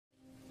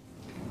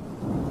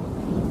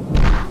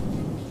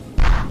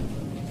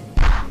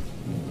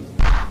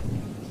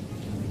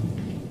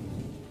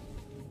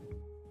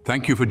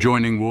Thank you for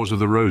joining Wars of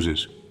the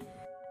Roses.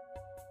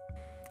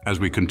 As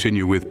we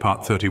continue with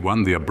Part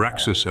 31, the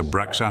Abraxas,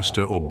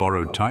 Abraxaster or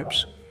borrowed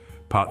types,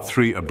 Part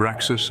 3,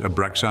 Abraxas,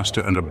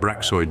 Abraxaster and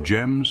Abraxoid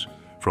Gems,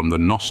 from the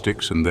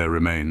Gnostics and Their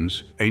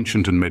Remains,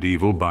 Ancient and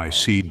Medieval by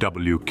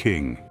C.W.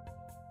 King.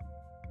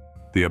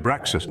 The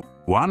Abraxas.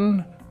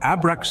 1.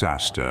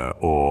 Abraxaster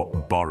or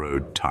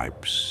borrowed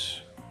types.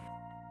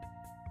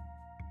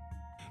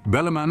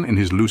 Bellermann, in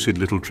his lucid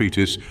little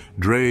treatise,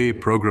 Drei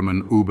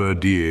Programmen über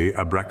die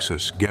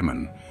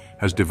Abraxas-gemmen,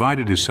 has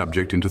divided his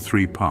subject into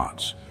 3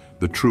 parts.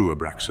 The true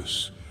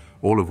Abraxas,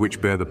 all of which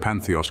bear the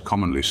Pantheos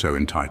commonly so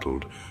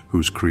entitled,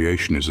 whose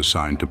creation is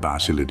assigned to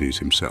Basilides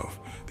himself.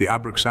 The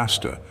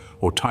Abraxaster,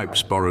 or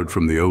types borrowed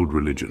from the old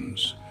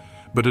religions,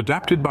 but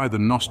adapted by the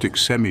Gnostic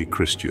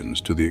semi-Christians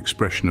to the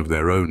expression of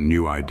their own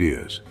new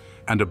ideas.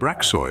 And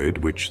Abraxoid,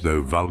 which,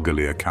 though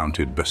vulgarly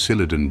accounted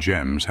Basilidan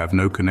gems, have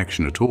no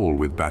connection at all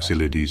with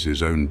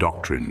Basilides' own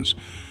doctrines,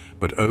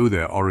 but owe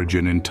their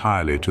origin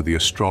entirely to the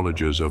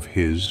astrologers of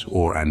his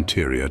or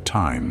anterior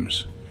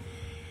times.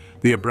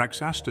 The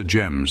Abraxaster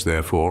gems,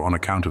 therefore, on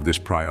account of this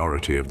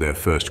priority of their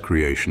first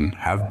creation,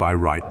 have by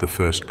right the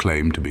first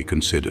claim to be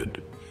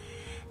considered.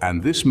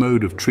 And this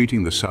mode of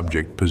treating the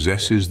subject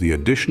possesses the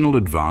additional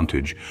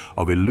advantage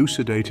of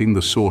elucidating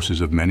the sources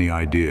of many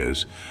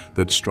ideas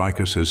that strike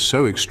us as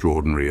so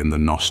extraordinary in the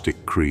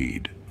Gnostic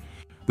creed.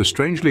 The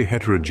strangely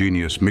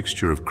heterogeneous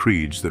mixture of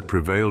creeds that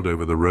prevailed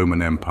over the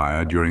Roman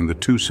Empire during the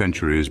 2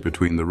 centuries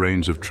between the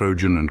reigns of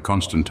Trajan and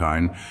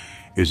Constantine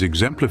is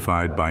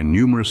exemplified by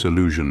numerous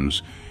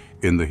allusions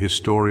in the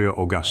Historia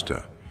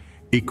Augusta,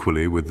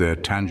 equally with their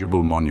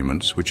tangible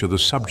monuments which are the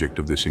subject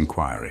of this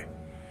inquiry.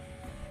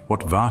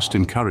 What vast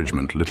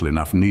encouragement, little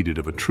enough needed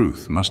of a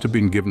truth, must have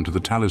been given to the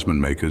talisman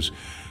makers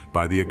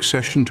by the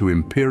accession to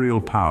imperial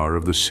power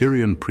of the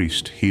Syrian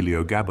priest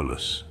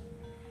Heliogabalus.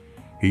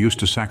 He used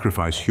to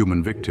sacrifice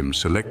human victims,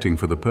 selecting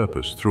for the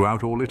purpose,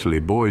 throughout all Italy,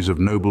 boys of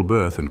noble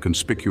birth and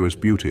conspicuous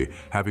beauty,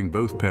 having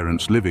both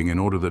parents living in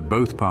order that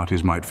both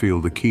parties might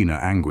feel the keener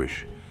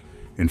anguish.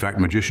 In fact,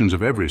 magicians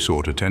of every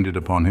sort attended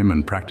upon him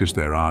and practiced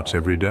their arts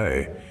every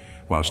day,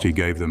 whilst he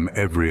gave them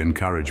every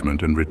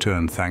encouragement and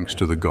returned thanks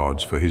to the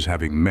gods for his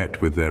having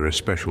met with their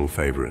especial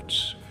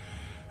favorites,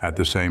 at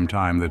the same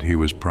time that he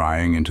was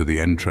prying into the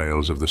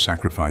entrails of the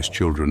sacrificed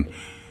children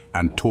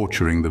and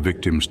torturing the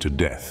victims to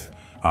death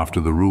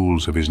after the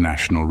rules of his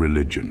national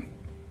religion.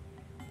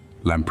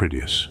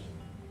 Lampridius.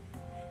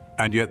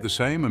 And yet the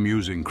same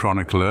amusing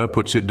chronicler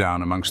puts it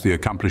down amongst the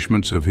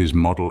accomplishments of his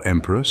model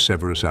emperor,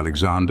 Severus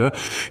Alexander,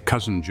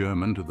 cousin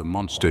German to the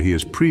monster he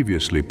has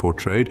previously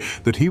portrayed,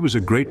 that he was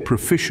a great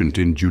proficient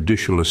in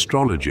judicial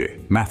astrology,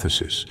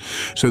 mathesis,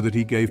 so that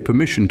he gave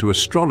permission to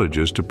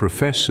astrologers to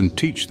profess and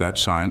teach that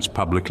science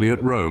publicly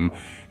at Rome.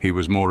 He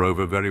was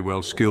moreover very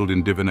well skilled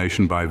in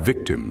divination by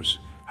victims,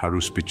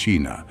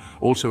 haruspicina,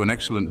 also an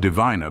excellent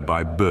diviner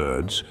by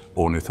birds,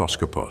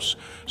 ornithoscopos,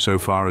 so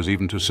far as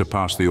even to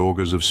surpass the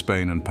augurs of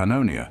Spain and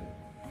Pannonia.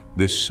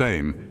 This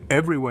same,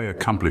 every way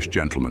accomplished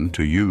gentleman,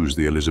 to use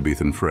the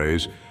Elizabethan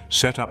phrase,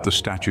 set up the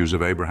statues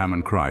of Abraham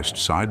and Christ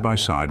side by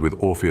side with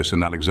Orpheus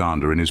and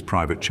Alexander in his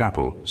private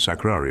chapel,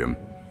 Sacrarium,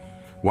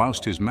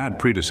 whilst his mad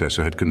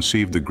predecessor had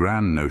conceived the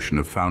grand notion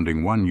of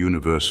founding one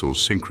universal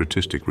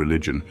syncretistic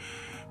religion,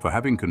 for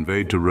having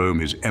conveyed to Rome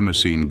his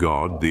Emessene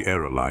god, the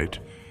Aerolite,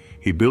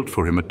 he built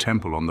for him a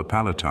temple on the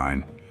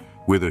Palatine,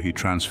 whither he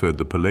transferred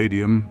the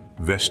Palladium,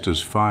 Vesta's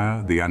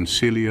fire, the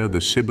Ancilia, the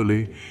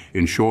Cybele,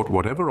 in short,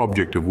 whatever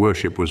object of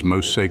worship was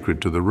most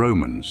sacred to the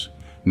Romans.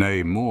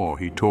 Nay, more,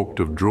 he talked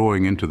of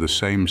drawing into the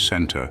same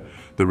center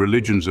the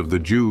religions of the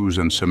Jews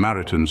and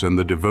Samaritans and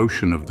the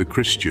devotion of the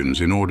Christians,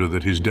 in order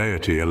that his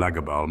deity,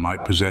 Elagabal,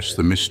 might possess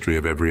the mystery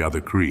of every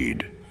other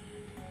creed.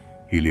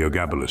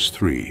 Heliogabalus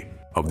 3.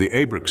 Of the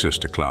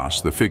Abraxaster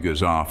class, the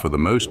figures are, for the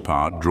most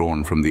part,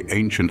 drawn from the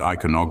ancient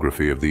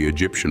iconography of the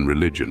Egyptian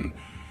religion,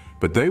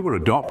 but they were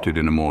adopted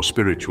in a more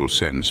spiritual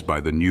sense by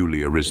the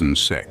newly arisen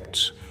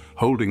sects,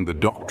 holding the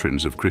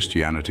doctrines of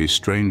Christianity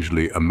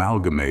strangely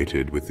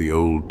amalgamated with the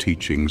old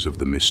teachings of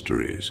the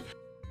mysteries.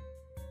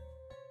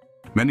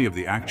 Many of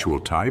the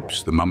actual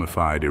types, the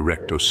mummified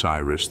erect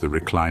Osiris, the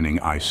reclining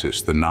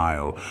Isis, the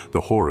Nile,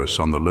 the Horus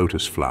on the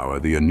lotus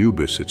flower, the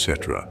Anubis,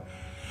 etc.,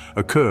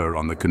 occur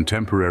on the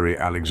contemporary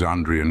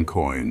Alexandrian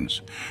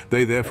coins.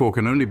 They therefore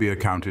can only be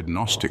accounted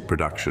Gnostic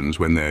productions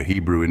when their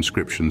Hebrew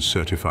inscriptions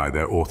certify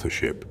their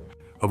authorship.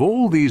 Of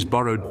all these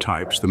borrowed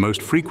types, the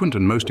most frequent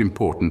and most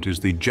important is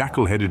the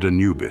jackal-headed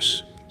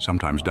Anubis,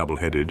 sometimes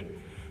double-headed,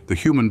 the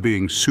human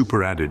being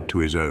superadded to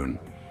his own,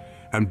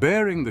 and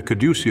bearing the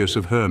caduceus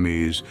of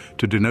Hermes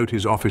to denote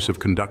his office of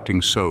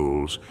conducting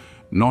souls,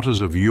 not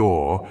as of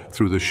yore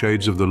through the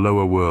shades of the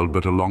lower world,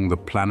 but along the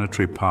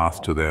planetary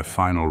path to their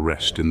final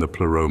rest in the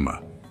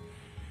Pleroma.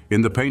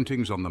 In the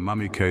paintings on the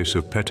mummy case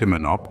of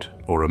Petamenopte,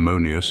 or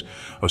Ammonius,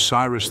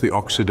 Osiris the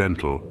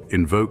Occidental,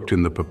 invoked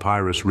in the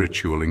papyrus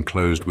ritual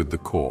enclosed with the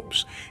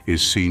corpse,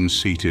 is seen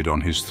seated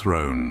on his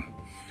throne.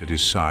 At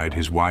his side,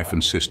 his wife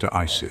and sister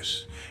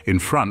Isis. In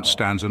front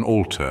stands an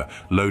altar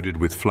loaded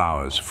with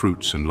flowers,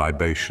 fruits, and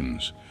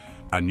libations.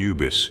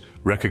 Anubis,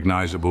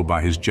 recognizable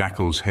by his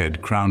jackal's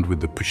head crowned with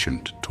the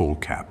puissant tall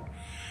cap.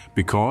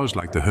 Because,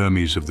 like the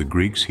Hermes of the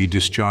Greeks, he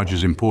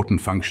discharges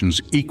important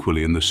functions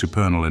equally in the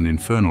supernal and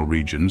infernal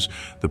regions,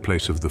 the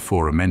place of the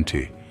four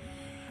Amenti.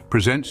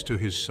 Presents to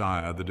his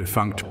sire the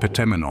defunct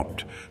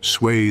Petemenopt,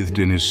 swathed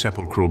in his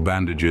sepulchral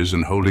bandages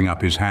and holding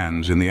up his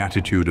hands in the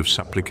attitude of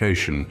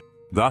supplication.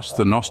 Thus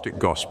the Gnostic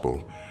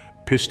Gospel,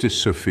 Pistis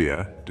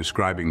Sophia,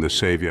 describing the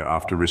Saviour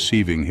after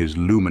receiving his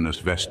luminous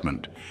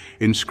vestment,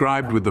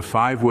 inscribed with the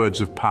 5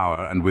 words of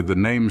power and with the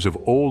names of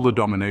all the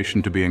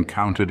domination to be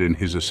encountered in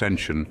his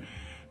ascension,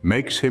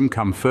 makes him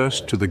come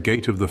first to the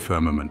gate of the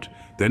firmament,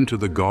 then to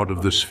the God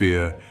of the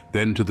sphere,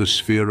 then to the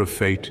sphere of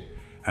fate,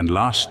 and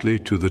lastly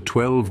to the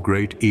 12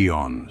 great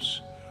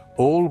eons,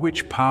 all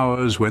which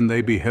powers, when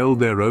they beheld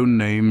their own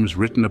names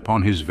written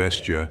upon his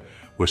vesture,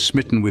 were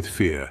smitten with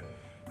fear,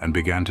 and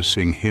began to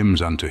sing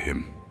hymns unto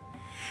him.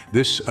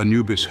 This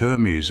Anubis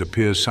Hermes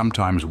appears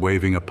sometimes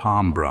waving a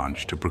palm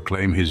branch to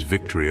proclaim his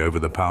victory over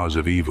the powers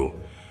of evil,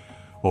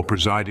 or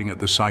presiding at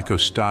the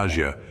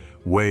psychostasia,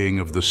 weighing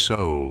of the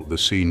soul, the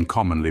scene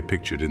commonly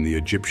pictured in the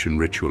Egyptian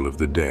ritual of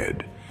the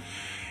dead.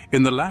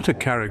 In the latter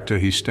character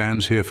he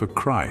stands here for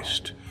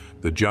Christ,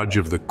 the judge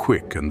of the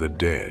quick and the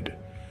dead.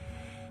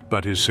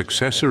 But his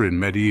successor in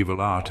medieval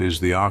art is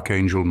the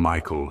Archangel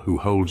Michael, who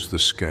holds the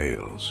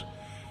scales.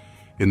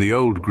 In the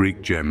old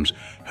Greek gems,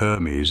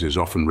 Hermes is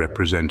often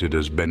represented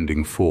as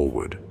bending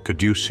forward,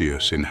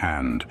 caduceus in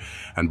hand,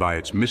 and by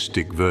its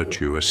mystic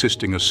virtue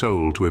assisting a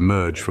soul to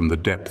emerge from the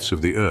depths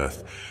of the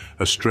earth,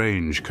 a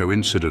strange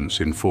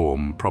coincidence in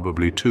form,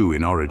 probably two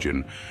in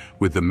origin,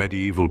 with the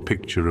medieval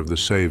picture of the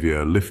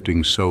Saviour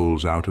lifting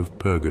souls out of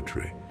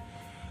purgatory.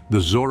 The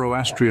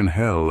Zoroastrian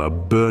hell, a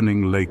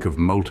burning lake of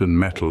molten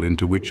metal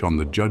into which on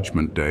the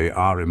judgment day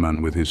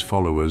Ahriman with his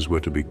followers were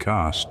to be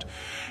cast,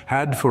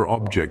 had for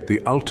object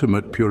the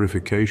ultimate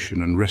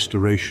purification and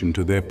restoration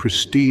to their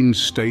pristine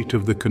state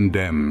of the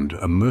condemned,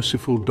 a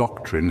merciful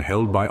doctrine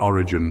held by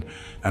Origen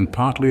and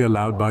partly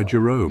allowed by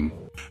Jerome.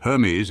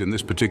 Hermes, in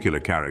this particular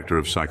character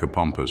of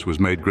Psychopompus, was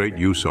made great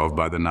use of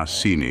by the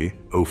Nicene,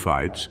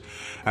 Ophites,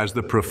 as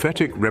the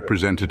prophetic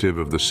representative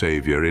of the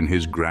Saviour in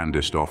his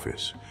grandest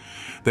office.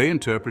 They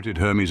interpreted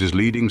Hermes as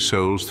leading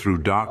souls through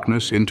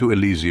darkness into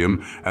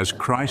Elysium, as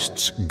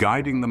Christ's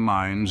guiding the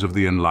minds of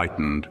the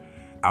enlightened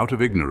out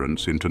of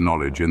ignorance into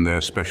knowledge in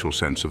their special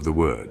sense of the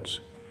words.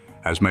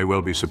 As may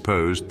well be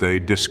supposed, they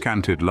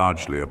descanted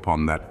largely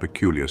upon that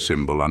peculiar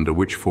symbol under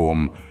which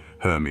form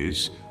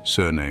Hermes,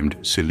 surnamed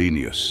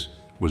Selenius,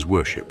 was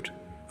worshipped.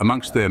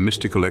 Amongst their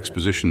mystical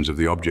expositions of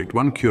the object,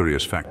 one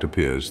curious fact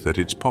appears, that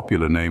its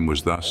popular name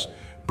was thus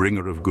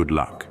bringer of good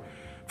luck,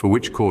 for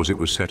which cause it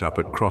was set up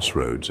at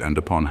crossroads and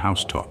upon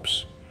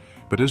housetops.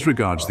 But as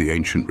regards the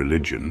ancient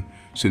religion,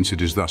 since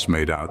it is thus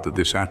made out that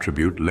this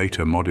attribute,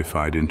 later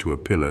modified into a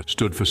pillar,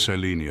 stood for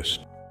Selenius,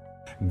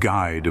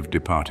 guide of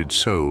departed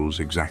souls,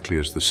 exactly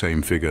as the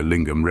same figure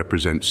Lingam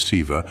represents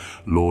Siva,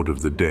 Lord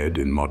of the Dead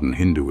in modern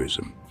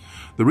Hinduism.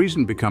 The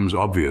reason becomes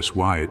obvious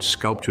why its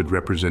sculptured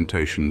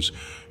representations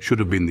should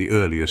have been the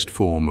earliest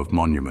form of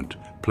monument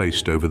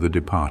placed over the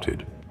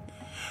departed.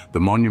 The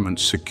monument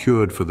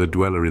secured for the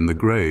dweller in the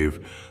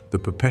grave the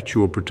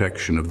perpetual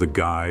protection of the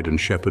guide and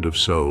shepherd of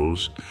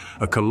souls.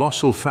 A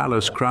colossal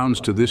phallus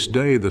crowns to this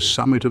day the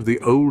summit of the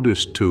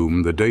oldest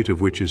tomb, the date of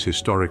which is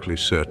historically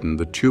certain,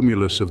 the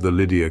tumulus of the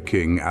Lydia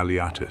king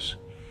Aliatus.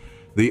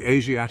 The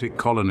Asiatic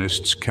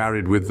colonists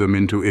carried with them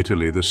into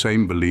Italy the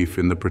same belief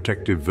in the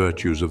protective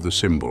virtues of the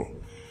symbol.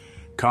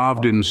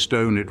 Carved in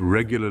stone, it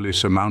regularly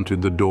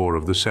surmounted the door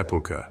of the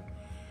sepulchre.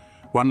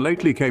 One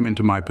lately came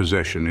into my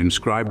possession,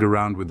 inscribed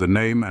around with the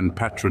name and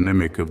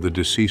patronymic of the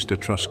deceased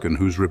Etruscan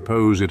whose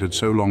repose it had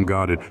so long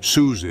guarded,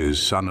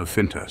 Suses, son of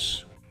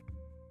Fintas.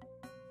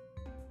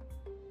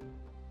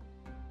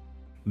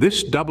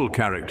 This double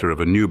character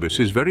of Anubis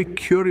is very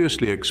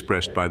curiously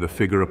expressed by the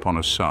figure upon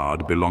a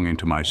sard belonging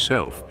to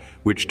myself,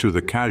 which to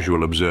the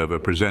casual observer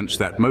presents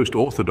that most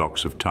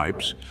orthodox of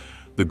types,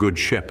 the good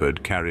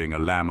shepherd carrying a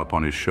lamb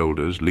upon his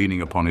shoulders,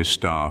 leaning upon his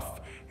staff,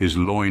 his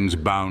loins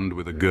bound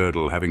with a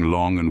girdle having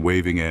long and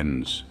waving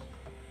ends.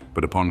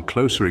 But upon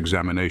closer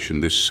examination,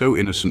 this so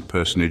innocent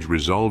personage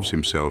resolves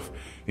himself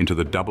into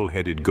the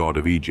double-headed god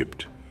of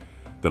Egypt,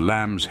 the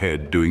lamb's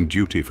head doing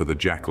duty for the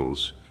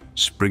jackals,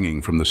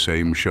 springing from the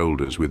same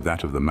shoulders with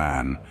that of the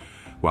man,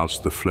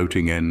 whilst the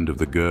floating end of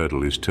the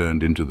girdle is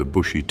turned into the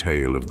bushy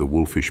tail of the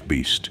wolfish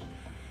beast,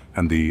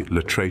 and the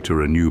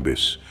latrator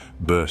Anubis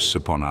bursts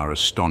upon our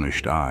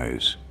astonished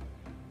eyes.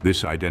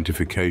 This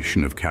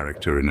identification of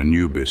character in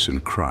Anubis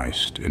and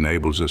Christ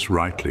enables us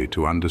rightly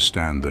to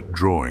understand that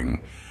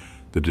drawing,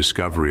 the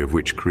discovery of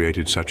which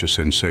created such a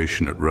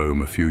sensation at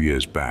Rome a few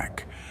years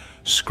back,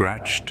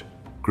 scratched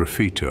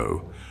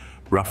graffito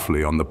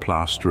roughly on the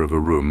plaster of a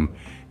room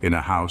in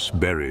a house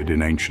buried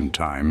in ancient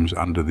times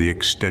under the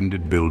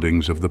extended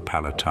buildings of the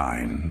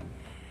Palatine.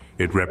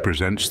 It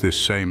represents this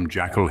same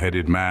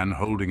jackal-headed man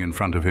holding in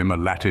front of him a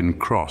Latin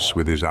cross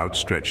with his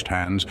outstretched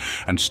hands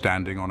and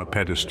standing on a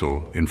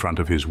pedestal in front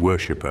of his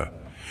worshipper.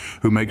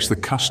 who makes the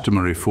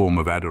customary form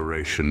of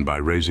adoration by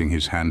raising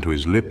his hand to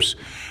his lips,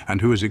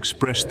 and who has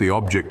expressed the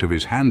object of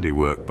his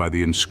handiwork by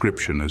the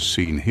inscription as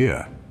seen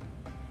here.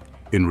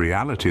 In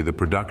reality, the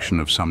production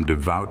of some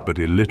devout but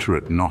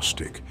illiterate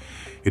Gnostic,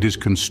 it is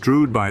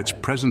construed by its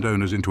present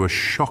owners into a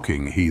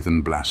shocking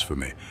heathen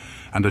blasphemy,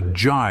 and a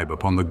jibe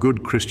upon the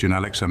good Christian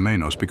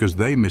Alexamenos because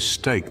they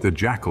mistake the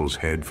jackal's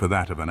head for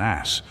that of an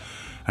ass,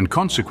 and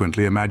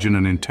consequently imagine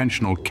an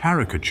intentional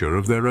caricature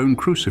of their own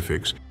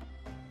crucifix,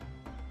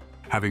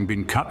 having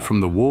been cut from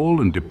the wall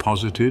and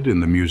deposited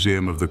in the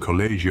museum of the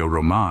Collegio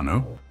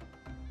Romano.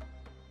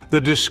 The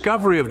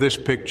discovery of this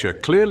picture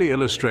clearly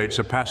illustrates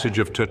a passage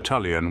of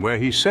Tertullian where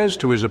he says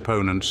to his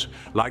opponents,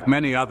 "Like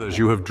many others,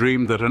 you have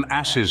dreamed that an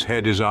ass's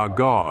head is our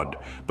god,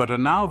 but a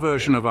now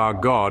version of our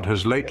god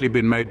has lately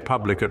been made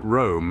public at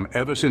Rome,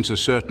 ever since a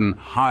certain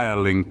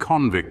hireling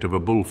convict of a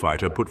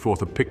bullfighter put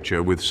forth a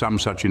picture with some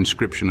such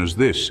inscription as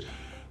this: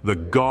 'The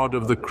God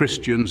of the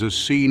Christians as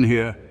seen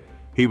here.'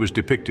 He was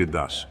depicted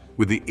thus,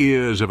 with the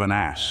ears of an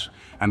ass,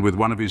 and with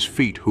one of his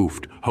feet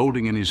hoofed,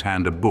 holding in his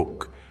hand a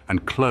book,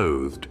 and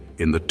clothed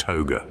in the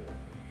toga."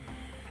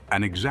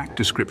 An exact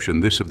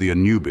description this of the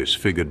Anubis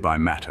figured by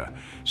Matter,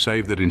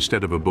 save that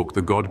instead of a book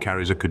the god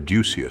carries a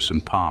caduceus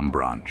and palm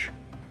branch.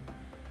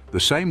 The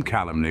same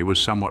calumny was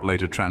somewhat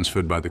later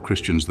transferred by the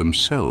Christians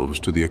themselves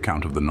to the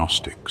account of the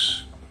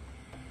Gnostics.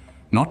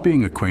 Not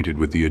being acquainted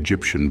with the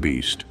Egyptian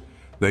beast,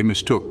 they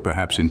mistook,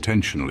 perhaps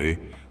intentionally,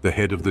 the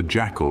head of the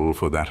jackal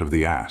for that of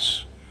the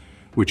ass,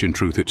 which in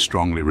truth it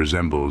strongly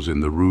resembles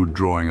in the rude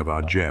drawing of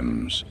our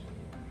gems.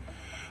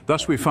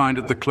 Thus we find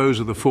at the close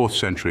of the 4th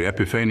century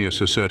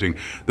Epiphanius asserting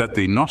that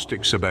the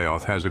Gnostic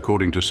Sabaoth has,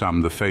 according to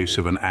some, the face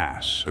of an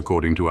ass,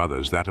 according to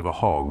others that of a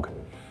hog,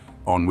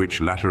 on which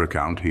latter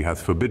account he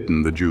hath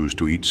forbidden the Jews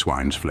to eat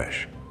swine's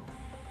flesh.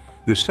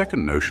 This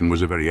second notion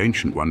was a very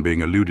ancient one,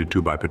 being alluded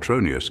to by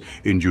Petronius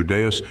in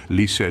Judaeus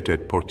licet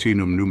et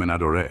portinum numen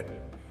adoret.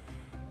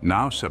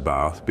 Now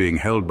Sabaoth being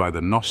held by the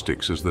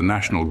Gnostics as the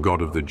national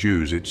god of the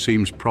Jews, it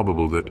seems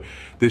probable that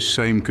this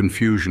same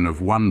confusion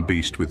of one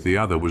beast with the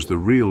other was the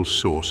real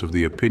source of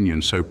the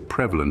opinion so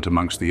prevalent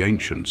amongst the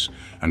ancients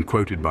and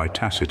quoted by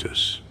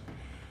Tacitus.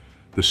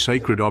 The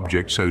sacred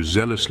object so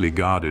zealously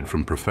guarded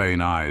from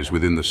profane eyes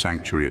within the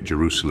sanctuary at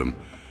Jerusalem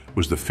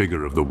was the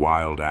figure of the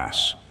wild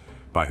ass,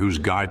 by whose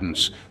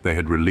guidance they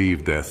had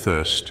relieved their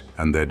thirst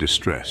and their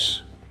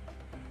distress.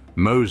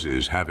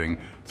 Moses, having,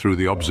 through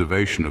the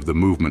observation of the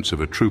movements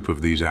of a troop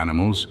of these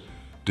animals,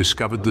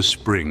 discovered the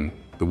spring,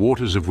 the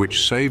waters of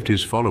which saved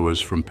his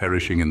followers from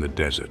perishing in the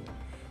desert.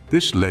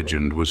 This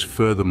legend was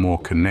furthermore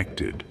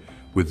connected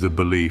with the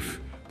belief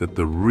that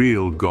the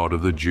real god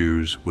of the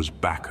Jews was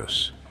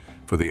Bacchus,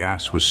 for the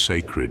ass was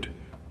sacred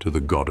to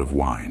the god of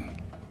wine.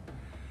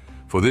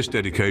 For this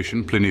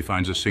dedication, Pliny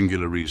finds a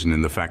singular reason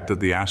in the fact that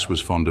the ass was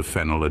fond of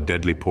fennel, a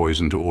deadly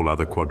poison to all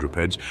other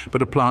quadrupeds,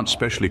 but a plant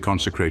specially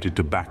consecrated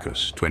to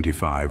Bacchus,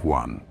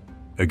 25:1.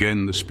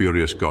 Again, the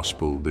spurious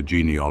gospel, the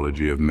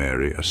genealogy of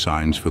Mary,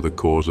 assigns for the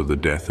cause of the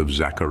death of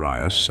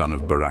Zacharias, son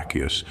of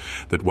Barachias,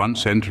 that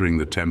once entering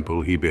the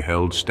temple he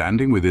beheld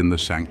standing within the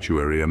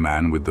sanctuary a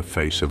man with the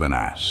face of an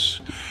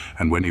ass.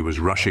 And when he was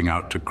rushing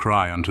out to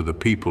cry unto the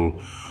people,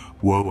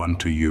 "Woe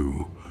unto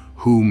you!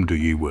 Whom do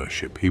ye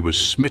worship?" he was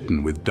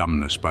smitten with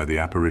dumbness by the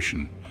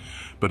apparition.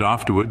 But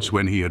afterwards,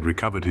 when he had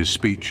recovered his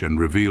speech and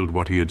revealed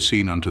what he had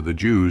seen unto the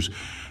Jews,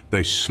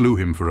 they slew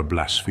him for a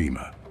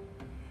blasphemer.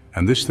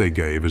 And this they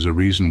gave as a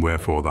reason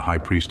wherefore the high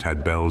priest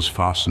had bells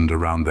fastened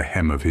around the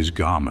hem of his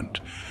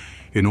garment,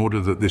 in order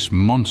that this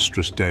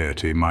monstrous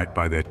deity might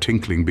by their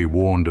tinkling be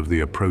warned of the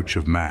approach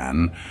of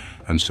man,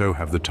 and so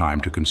have the time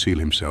to conceal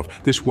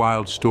himself. This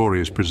wild story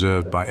is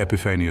preserved by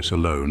Epiphanius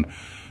alone,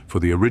 for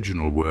the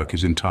original work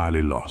is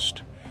entirely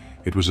lost.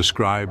 It was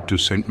ascribed to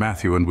St.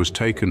 Matthew and was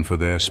taken for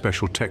their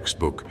special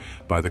textbook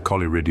by the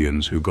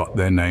Collyridians, who got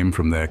their name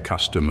from their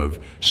custom of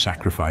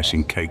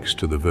sacrificing cakes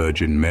to the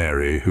Virgin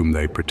Mary, whom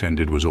they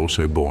pretended was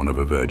also born of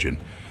a virgin.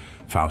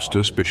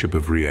 Faustus, Bishop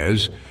of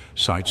Riez,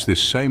 cites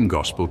this same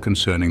gospel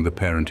concerning the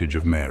parentage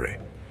of Mary.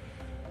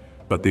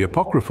 But the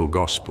apocryphal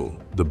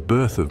gospel, the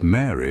birth of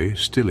Mary,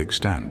 still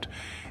extant,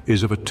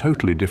 is of a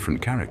totally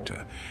different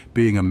character,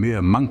 being a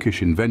mere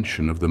monkish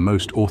invention of the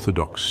most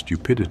orthodox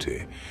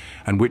stupidity,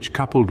 and which,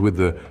 coupled with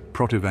the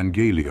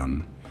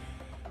Protevangelion,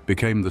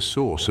 became the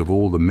source of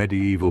all the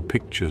medieval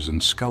pictures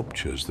and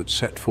sculptures that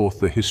set forth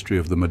the history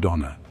of the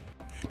Madonna.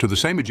 To the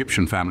same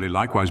Egyptian family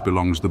likewise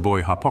belongs the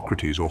boy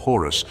Harpocrates, or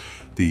Horus,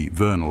 the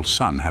vernal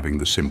sun, having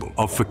the symbol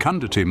of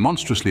fecundity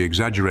monstrously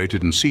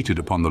exaggerated and seated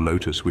upon the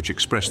lotus, which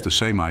expressed the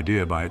same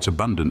idea by its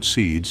abundant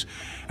seeds,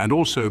 and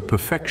also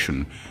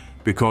perfection,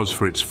 because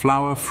for its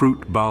flower,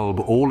 fruit, bulb,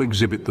 all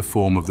exhibit the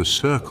form of the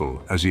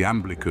circle, as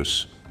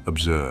Iamblichus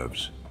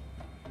observes.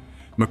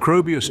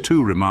 Macrobius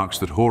too remarks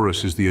that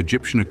Horus is the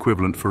Egyptian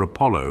equivalent for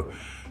Apollo,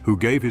 who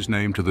gave his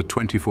name to the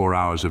 24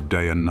 hours of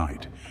day and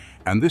night.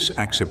 And this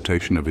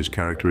acceptation of his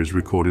character is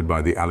recorded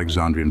by the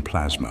Alexandrian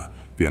Plasma,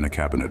 Vienna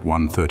Cabinet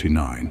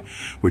 139,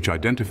 which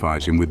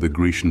identifies him with the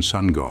Grecian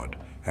sun god,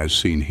 as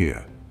seen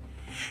here.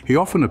 He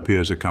often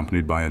appears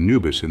accompanied by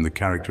Anubis in the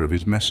character of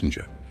his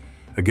messenger.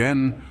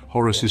 Again,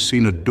 Horus is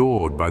seen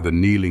adored by the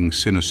kneeling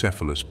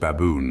cynocephalous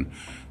baboon,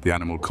 the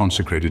animal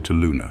consecrated to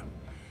Luna.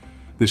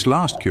 This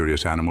last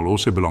curious animal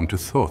also belonged to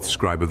Thoth,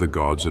 scribe of the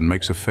gods, and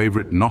makes a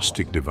favorite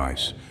Gnostic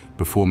device,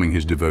 performing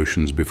his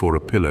devotions before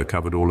a pillar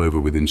covered all over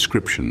with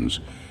inscriptions,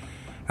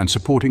 and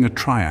supporting a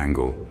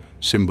triangle,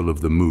 symbol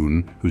of the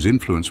moon, whose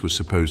influence was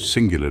supposed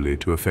singularly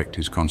to affect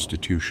his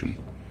constitution.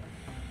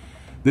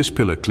 This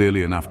pillar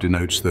clearly enough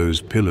denotes those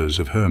pillars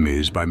of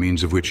Hermes by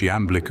means of which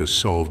Iamblichus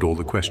solved all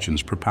the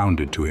questions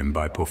propounded to him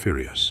by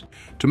Porphyrius.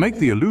 To make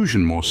the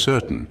illusion more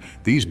certain,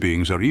 these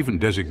beings are even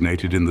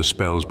designated in the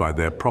spells by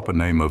their proper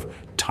name of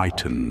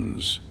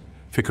Titans.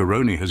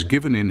 Ficcaroni has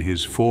given in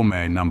his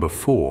Formae number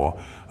 4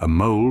 a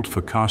mold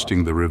for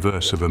casting the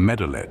reverse of a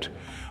medalet,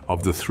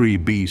 of the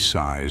 3B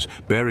size,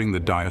 bearing the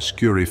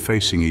Dioscuri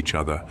facing each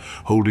other,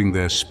 holding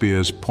their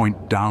spears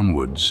point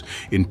downwards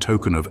in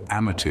token of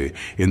amity,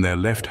 in their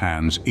left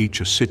hands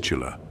each a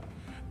situla.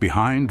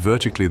 Behind,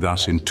 vertically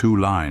thus in 2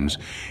 lines,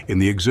 in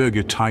the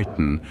Exergia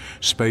Titan,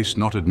 space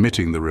not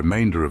admitting the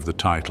remainder of the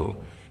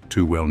title,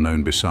 too well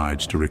known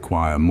besides to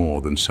require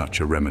more than such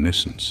a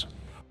reminiscence.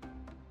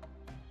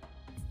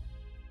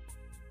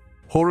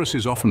 Horus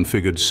is often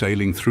figured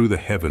sailing through the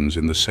heavens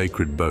in the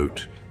sacred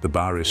boat, the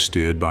Baris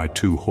steered by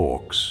 2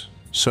 hawks,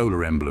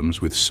 solar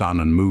emblems with sun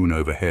and moon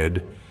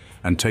overhead,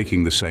 and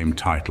taking the same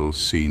titles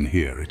seen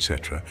here,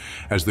 etc.,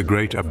 as the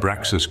great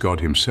Abraxas god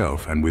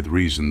himself, and with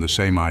reason the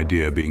same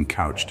idea being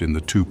couched in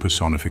the 2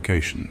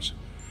 personifications.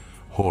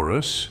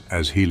 Horus,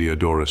 as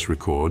Heliodorus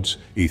records,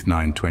 Eth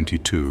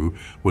 922,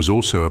 was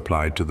also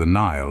applied to the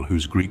Nile,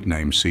 whose Greek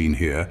name seen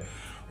here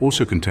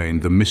also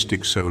contained the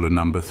mystic solar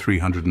number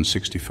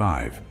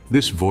 365.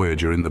 This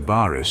voyager in the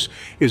Baris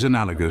is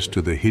analogous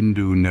to the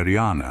Hindu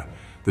Narayana,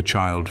 the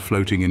child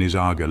floating in his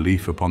aga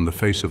leaf upon the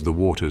face of the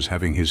waters,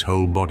 having his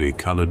whole body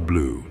colored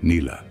blue,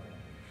 Nila.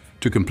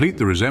 To complete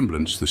the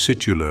resemblance, the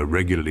situla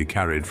regularly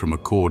carried from a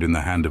cord in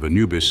the hand of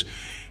Anubis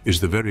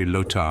is the very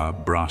lota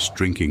brass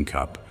drinking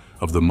cup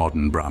of the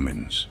modern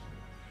Brahmins.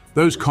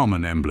 Those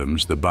common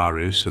emblems, the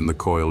baris and the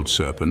coiled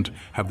serpent,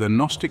 have their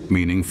Gnostic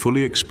meaning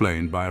fully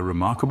explained by a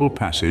remarkable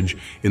passage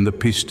in the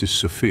Pistis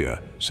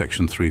Sophia,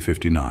 section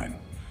 359.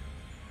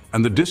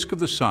 And the disk of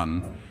the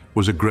sun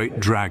was a great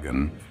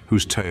dragon,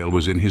 whose tail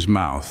was in his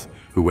mouth,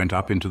 who went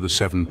up into the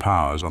 7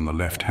 powers on the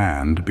left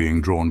hand, being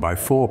drawn by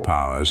 4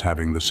 powers,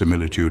 having the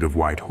similitude of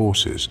white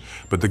horses.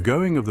 But the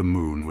going of the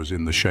moon was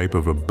in the shape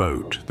of a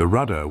boat, the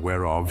rudder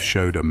whereof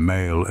showed a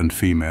male and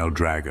female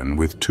dragon,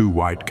 with 2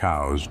 white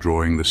cows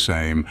drawing the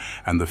same,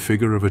 and the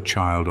figure of a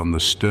child on the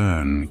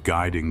stern,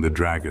 guiding the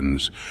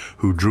dragons,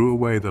 who drew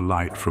away the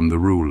light from the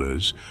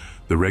rulers,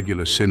 the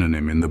regular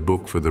synonym in the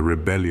book for the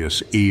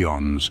rebellious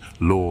eons,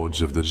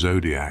 lords of the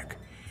zodiac.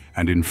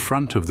 And in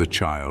front of the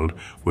child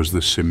was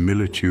the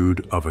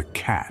similitude of a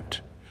cat.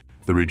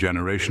 The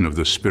regeneration of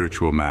the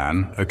spiritual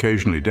man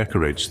occasionally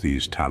decorates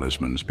these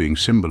talismans, being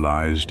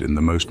symbolized in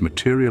the most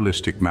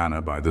materialistic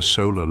manner by the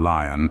solar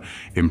lion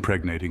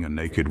impregnating a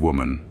naked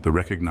woman, the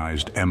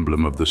recognized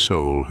emblem of the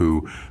soul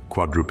who,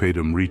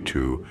 quadrupedum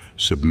ritu,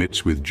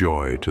 submits with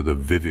joy to the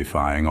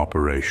vivifying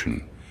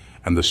operation.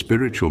 And the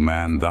spiritual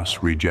man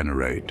thus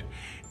regenerate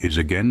is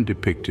again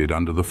depicted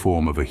under the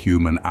form of a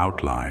human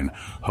outline,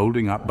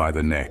 holding up by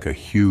the neck a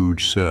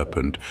huge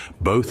serpent,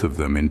 both of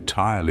them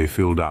entirely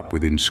filled up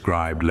with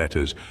inscribed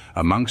letters,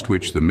 amongst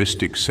which the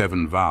mystic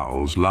 7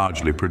 vowels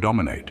largely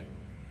predominate.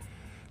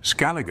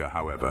 Scaliger,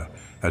 however,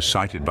 as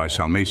cited by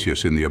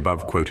Salmasius in the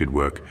above-quoted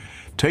work,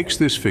 takes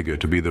this figure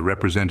to be the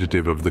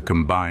representative of the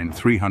combined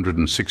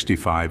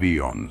 365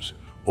 eons,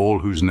 all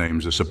whose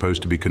names are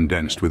supposed to be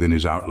condensed within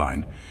his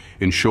outline.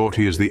 In short,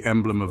 he is the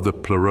emblem of the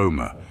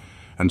pleroma,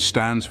 and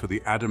stands for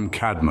the Adam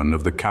Kadmon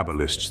of the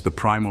Kabbalists, the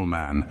primal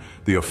man,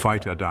 the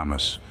Ophyte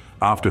Adamus,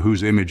 after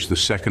whose image the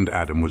second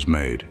Adam was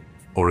made.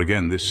 Or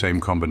again, this same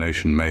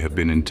combination may have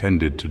been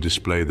intended to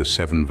display the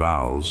 7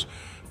 vowels,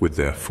 with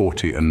their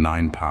 40 and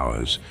 9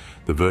 powers,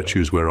 the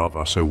virtues whereof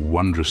are so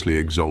wondrously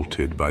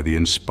exalted by the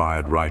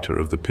inspired writer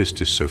of the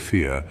Pistis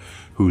Sophia,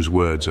 whose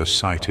words are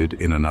cited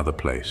in another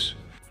place.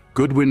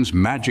 Goodwin's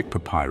Magic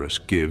Papyrus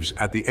gives,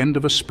 at the end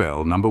of a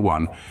spell, number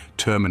 1,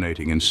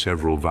 terminating in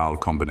several vowel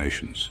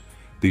combinations,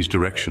 these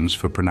directions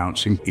for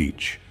pronouncing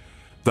each.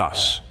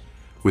 Thus,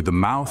 with the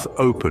mouth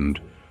opened,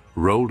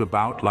 rolled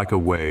about like a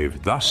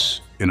wave, thus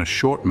in a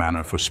short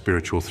manner for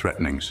spiritual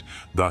threatenings,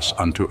 thus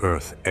unto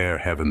earth, air,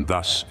 heaven,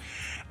 thus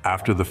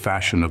after the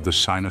fashion of the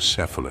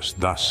cynocephalus,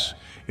 thus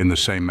in the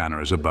same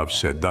manner as above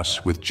said,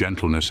 thus with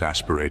gentleness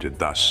aspirated,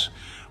 thus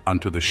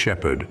unto the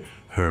shepherd,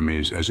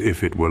 Hermes, as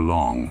if it were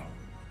long.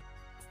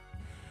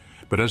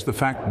 But as the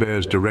fact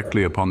bears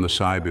directly upon the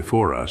side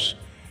before us,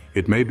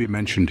 it may be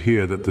mentioned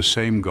here that the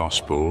same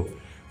Gospel,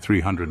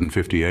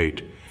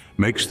 358,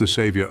 makes the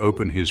Savior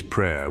open his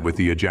prayer with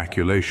the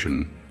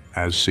ejaculation,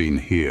 as seen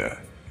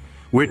here,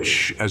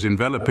 which, as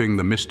enveloping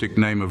the mystic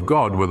name of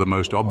God, were the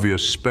most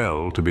obvious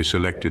spell to be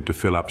selected to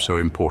fill up so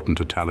important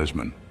a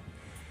talisman.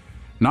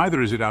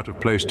 Neither is it out of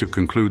place to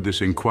conclude this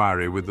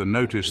inquiry with the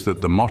notice that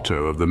the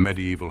motto of the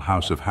medieval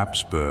House of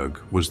Habsburg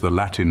was the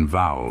Latin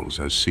vowels,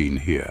 as seen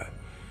here.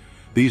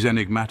 These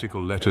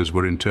enigmatical letters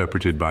were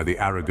interpreted by the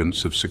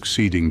arrogance of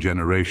succeeding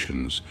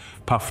generations,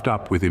 puffed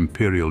up with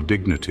imperial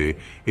dignity,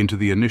 into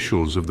the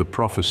initials of the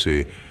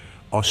prophecy,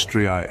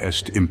 Austriae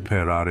est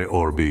imperare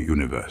orbi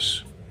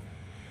universe.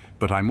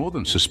 But I more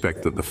than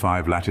suspect that the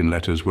 5 Latin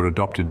letters were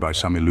adopted by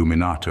some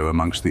illuminato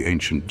amongst the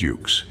ancient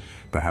dukes,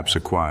 perhaps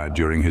acquired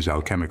during his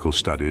alchemical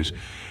studies,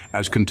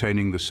 as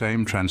containing the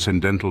same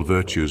transcendental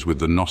virtues with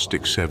the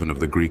Gnostic 7 of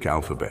the Greek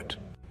alphabet.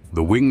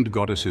 The winged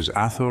goddesses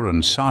Hathor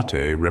and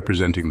Sate,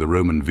 representing the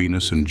Roman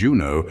Venus and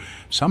Juno,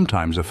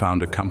 sometimes are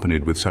found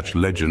accompanied with such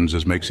legends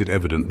as makes it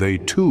evident they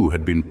too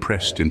had been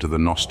pressed into the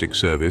Gnostic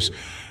service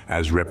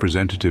as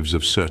representatives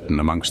of certain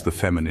amongst the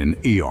feminine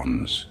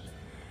eons.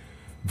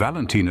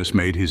 Valentinus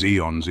made his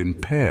eons in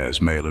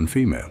pairs, male and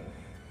female.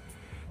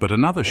 But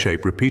another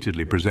shape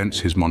repeatedly presents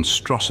his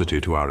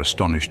monstrosity to our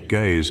astonished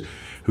gaze,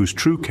 whose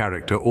true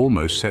character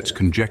almost sets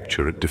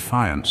conjecture at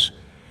defiance,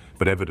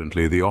 but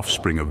evidently the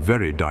offspring of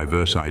very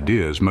diverse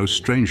ideas most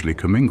strangely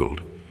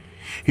commingled.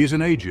 He is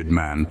an aged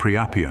man,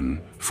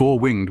 Priapian,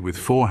 4-winged with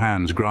 4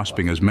 hands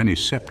grasping as many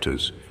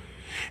scepters.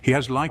 He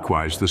has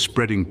likewise the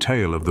spreading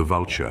tail of the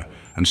vulture,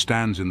 and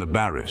stands in the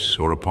baris,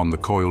 or upon the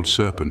coiled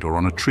serpent, or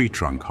on a tree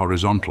trunk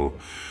horizontal,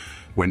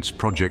 whence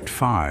project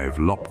 5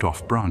 lopped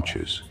off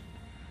branches.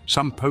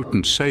 Some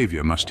potent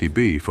saviour must he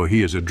be, for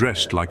he is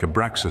addressed like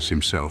Abraxas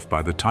himself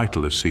by the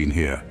title as seen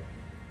here.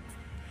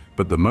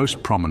 But the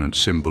most prominent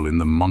symbol in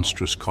the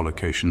monstrous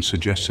collocation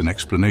suggests an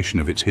explanation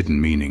of its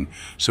hidden meaning,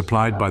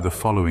 supplied by the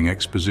following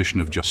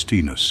exposition of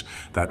Justinus,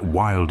 that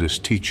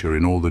wildest teacher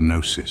in all the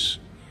Gnosis.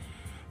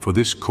 For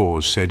this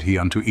cause said he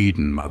unto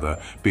Eden,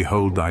 Mother,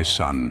 Behold thy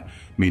son,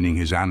 meaning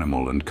his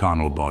animal and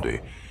carnal body.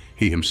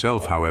 He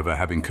himself, however,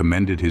 having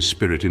commended his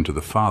spirit into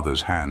the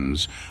Father's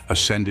hands,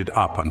 ascended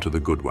up unto the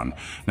Good One.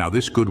 Now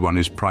this Good One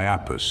is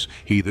Priapus,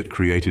 he that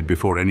created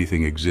before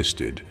anything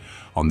existed.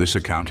 On this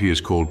account he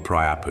is called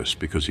Priapus,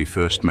 because he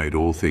first made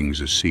all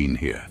things as seen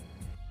here.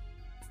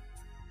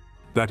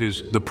 That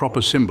is, the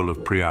proper symbol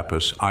of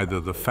Priapus, either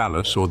the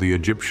phallus or the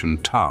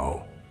Egyptian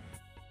tau.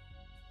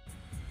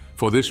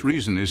 For this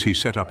reason is he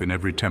set up in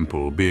every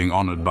temple, being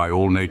honored by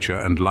all nature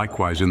and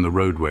likewise in the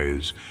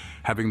roadways,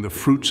 having the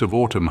fruits of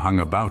autumn hung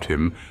about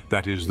him,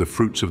 that is, the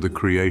fruits of the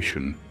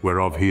creation,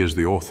 whereof he is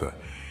the author,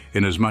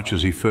 inasmuch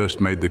as he first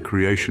made the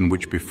creation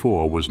which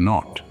before was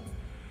not.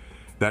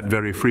 That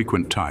very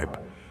frequent type,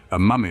 a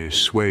mummy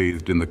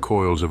swathed in the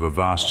coils of a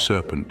vast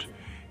serpent,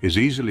 is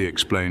easily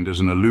explained as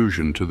an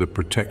allusion to the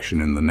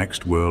protection in the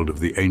next world of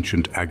the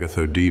ancient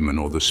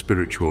agathodemon, or the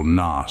spiritual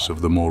Nas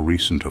of the more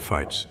recent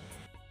Ophites.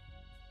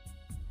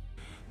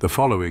 The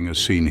following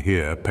is seen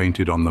here,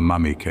 painted on the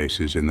mummy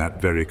cases in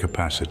that very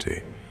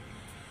capacity.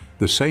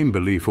 The same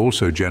belief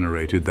also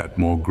generated that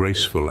more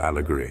graceful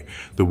allegory,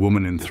 the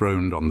woman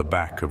enthroned on the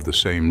back of the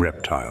same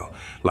reptile,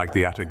 like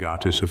the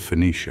Atargatis of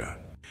Phoenicia.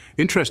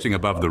 Interesting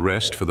above the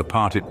rest, for the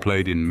part it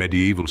played in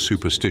medieval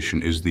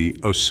superstition, is the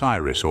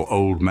Osiris, or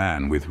old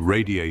man with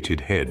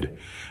radiated head,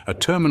 a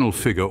terminal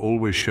figure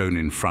always shown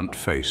in front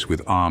face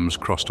with arms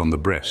crossed on the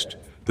breast,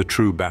 the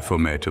true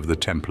Baphomet of the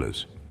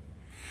Templars.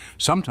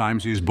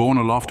 Sometimes he is borne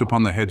aloft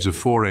upon the heads of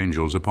 4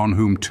 angels, upon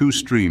whom 2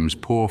 streams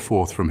pour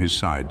forth from his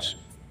sides.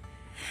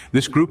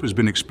 This group has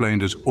been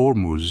explained as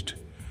Ormuzd,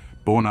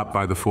 borne up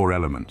by the 4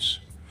 elements,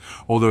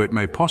 although it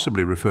may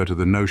possibly refer to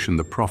the notion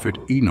the prophet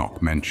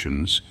Enoch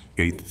mentions,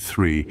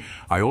 8:3,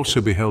 I also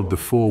beheld the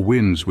 4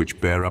 winds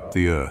which bear up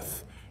the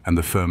earth, and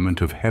the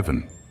firmament of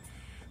heaven.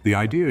 The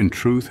idea in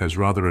truth has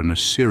rather an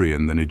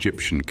Assyrian than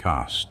Egyptian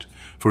cast,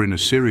 for in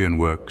Assyrian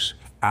works,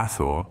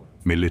 Hathor,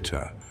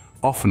 Melita,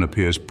 often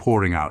appears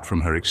pouring out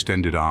from her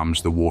extended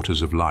arms the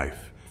waters of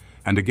life,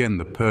 and again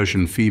the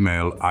Persian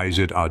female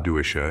Izid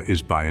Arduisha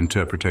is by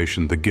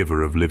interpretation the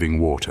giver of living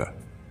water.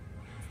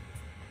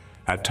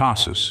 At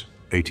Tarsus,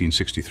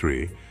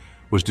 1863,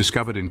 was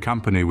discovered in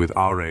company with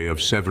Aure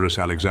of Severus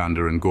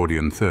Alexander and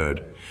Gordian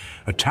III,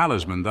 a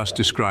talisman thus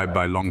described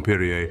by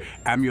Longperrier,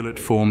 amulet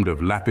formed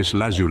of lapis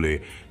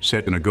lazuli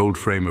set in a gold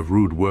frame of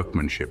rude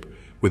workmanship,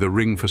 with a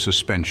ring for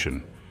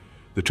suspension.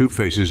 The 2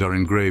 faces are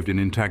engraved in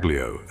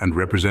intaglio and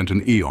represent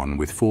an eon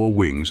with 4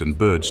 wings and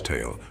bird's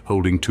tail,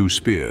 holding 2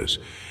 spears,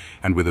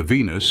 and with a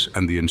Venus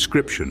and the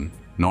inscription,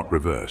 not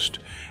reversed,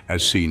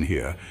 as seen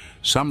here,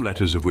 some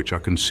letters of which are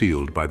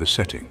concealed by the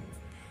setting.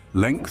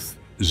 Length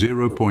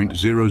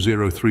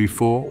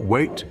 0.0034,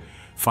 weight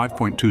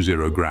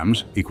 5.20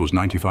 grams, equals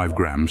 95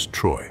 grams,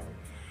 Troy.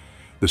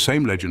 The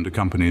same legend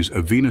accompanies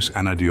a Venus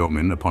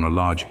Anadyomene upon a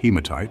large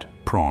hematite,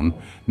 Pron,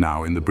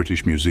 now in the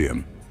British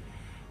Museum.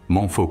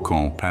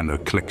 Montfaucon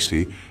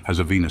Panaclexy has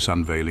a Venus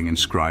unveiling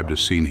inscribed as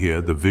seen here,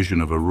 the vision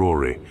of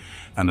Aurora,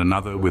 and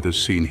another with as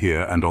seen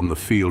here and on the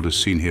field as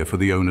seen here for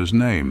the owner's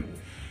name.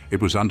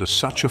 It was under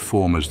such a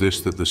form as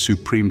this that the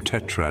supreme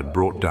tetrad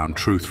brought down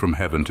truth from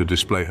heaven to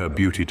display her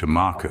beauty to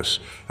Marcus,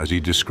 as he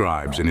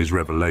describes in his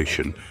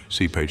Revelation,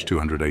 see page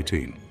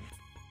 218.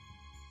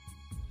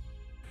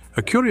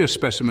 A curious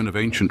specimen of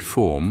ancient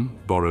form,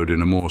 borrowed in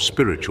a more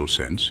spiritual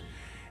sense,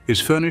 is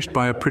furnished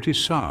by a pretty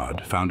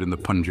sard found in the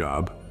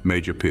Punjab,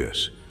 Major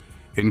Pierce,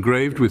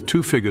 engraved with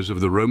two figures of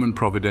the Roman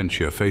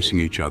Providentia facing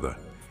each other.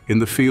 In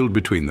the field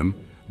between them,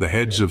 the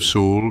heads of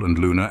Sol and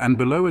Luna, and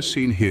below as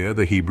seen here,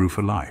 the Hebrew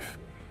for life.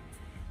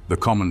 The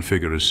common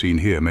figure as seen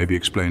here may be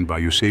explained by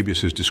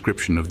Eusebius's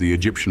description of the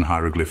Egyptian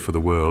hieroglyph for the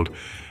world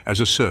as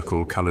a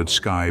circle colored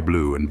sky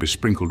blue and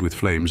besprinkled with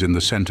flames, in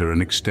the center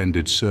an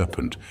extended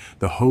serpent,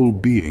 the whole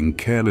being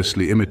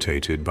carelessly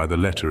imitated by the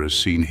letter as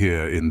seen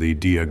here in the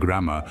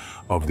diagramma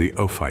of the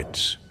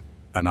Ophites.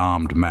 An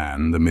armed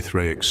man, the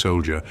Mithraic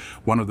soldier,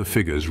 one of the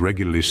figures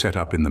regularly set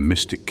up in the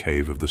mystic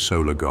cave of the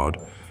solar god,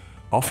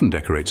 often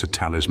decorates a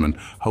talisman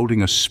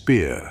holding a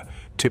spear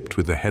tipped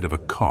with the head of a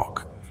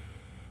cock,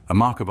 a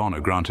mark of honor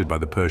granted by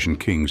the Persian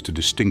kings to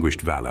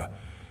distinguished valor,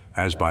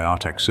 as by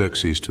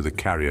Artaxerxes to the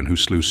Carian who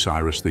slew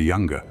Cyrus the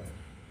Younger,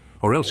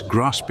 or else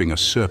grasping a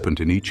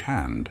serpent in each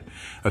hand.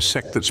 A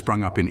sect that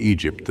sprung up in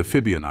Egypt, the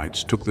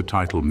Fibionites, took the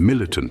title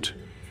militant,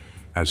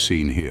 as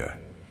seen here.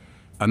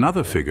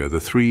 Another figure,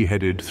 the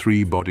three-headed,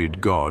 three-bodied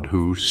god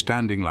who,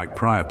 standing like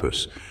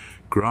Priapus,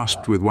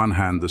 grasped with one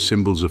hand the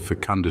symbols of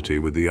fecundity,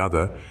 with the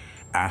other,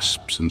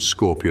 asps and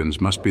scorpions,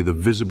 must be the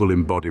visible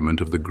embodiment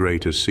of the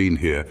great as seen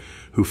here,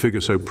 who figure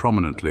so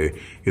prominently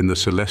in the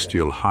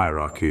celestial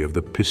hierarchy of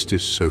the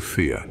Pistis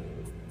Sophia.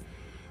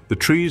 The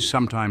trees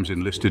sometimes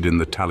enlisted in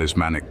the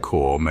talismanic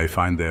core may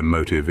find their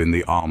motive in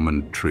the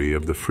almond tree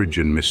of the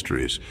Phrygian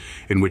mysteries,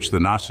 in which the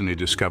Nasani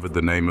discovered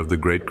the name of the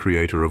great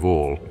creator of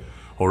all,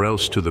 or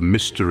else to the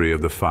mystery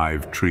of the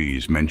 5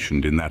 trees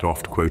mentioned in that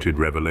oft-quoted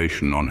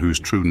revelation, on whose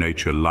true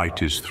nature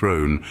light is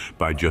thrown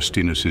by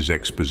Justinus's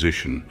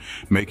exposition,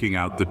 making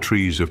out the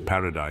trees of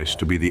paradise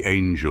to be the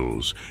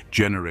angels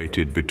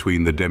generated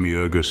between the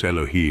demiurgus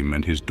Elohim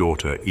and his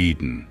daughter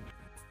Eden.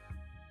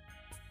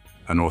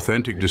 An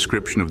authentic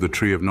description of the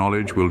tree of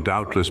knowledge will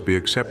doubtless be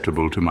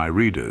acceptable to my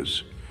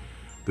readers.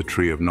 The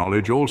tree of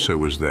knowledge also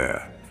was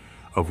there,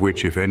 of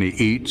which if any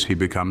eats, he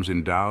becomes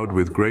endowed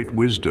with great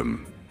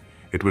wisdom.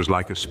 It was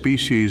like a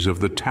species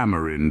of the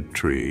tamarind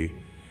tree,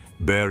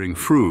 bearing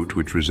fruit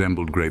which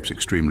resembled grapes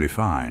extremely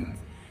fine,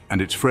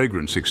 and its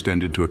fragrance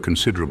extended to a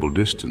considerable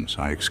distance.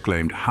 I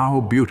exclaimed,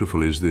 "How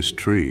beautiful is this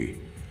tree,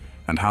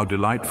 and how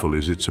delightful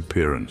is its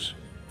appearance."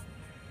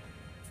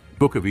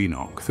 Book of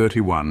Enoch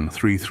 31,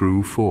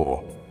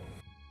 3-4.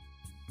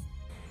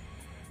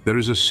 There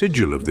is a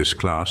sigil of this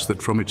class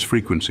that from its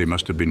frequency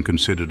must have been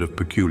considered of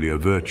peculiar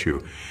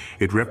virtue.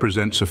 It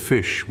represents a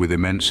fish with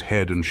immense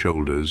head and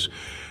shoulders,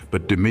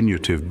 but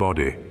diminutive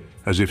body,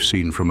 as if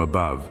seen from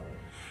above.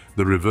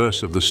 The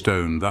reverse of the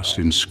stone thus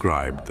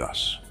inscribed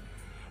thus: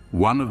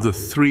 "One of the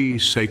 3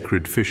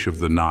 sacred fish of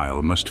the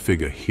Nile must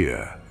figure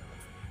here,"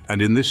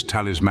 and in this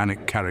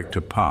talismanic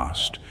character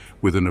passed,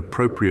 with an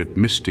appropriate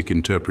mystic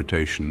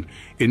interpretation,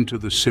 into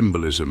the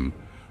symbolism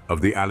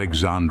of the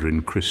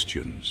Alexandrine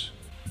Christians.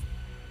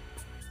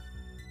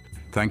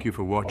 Thank you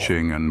for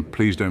watching, and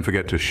please don't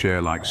forget to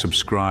share, like,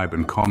 subscribe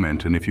and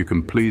comment, and if you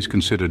can please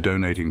consider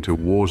donating to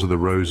Wars of the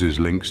Roses.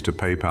 Links to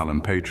PayPal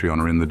and Patreon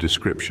are in the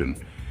description.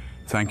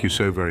 Thank you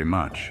so very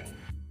much.